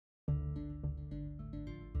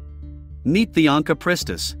Meet the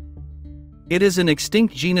Onchopristis. It is an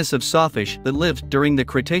extinct genus of sawfish that lived during the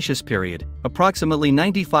Cretaceous period, approximately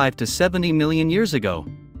 95 to 70 million years ago.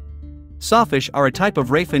 Sawfish are a type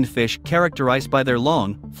of ray-finned fish characterized by their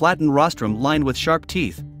long, flattened rostrum lined with sharp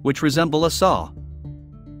teeth, which resemble a saw.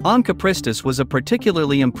 Onchopristis was a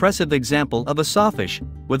particularly impressive example of a sawfish,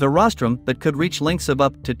 with a rostrum that could reach lengths of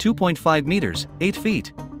up to 2.5 meters, 8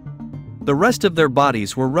 feet. The rest of their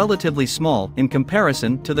bodies were relatively small in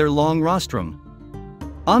comparison to their long rostrum.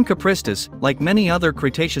 Onchopristis, like many other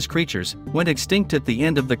Cretaceous creatures, went extinct at the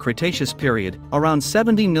end of the Cretaceous period, around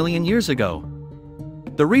 70 million years ago.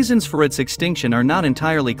 The reasons for its extinction are not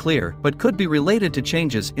entirely clear but could be related to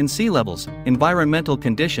changes in sea levels, environmental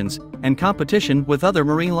conditions, and competition with other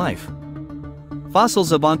marine life.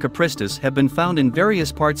 Fossils of Onchopristis have been found in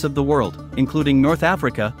various parts of the world, including North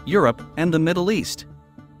Africa, Europe, and the Middle East.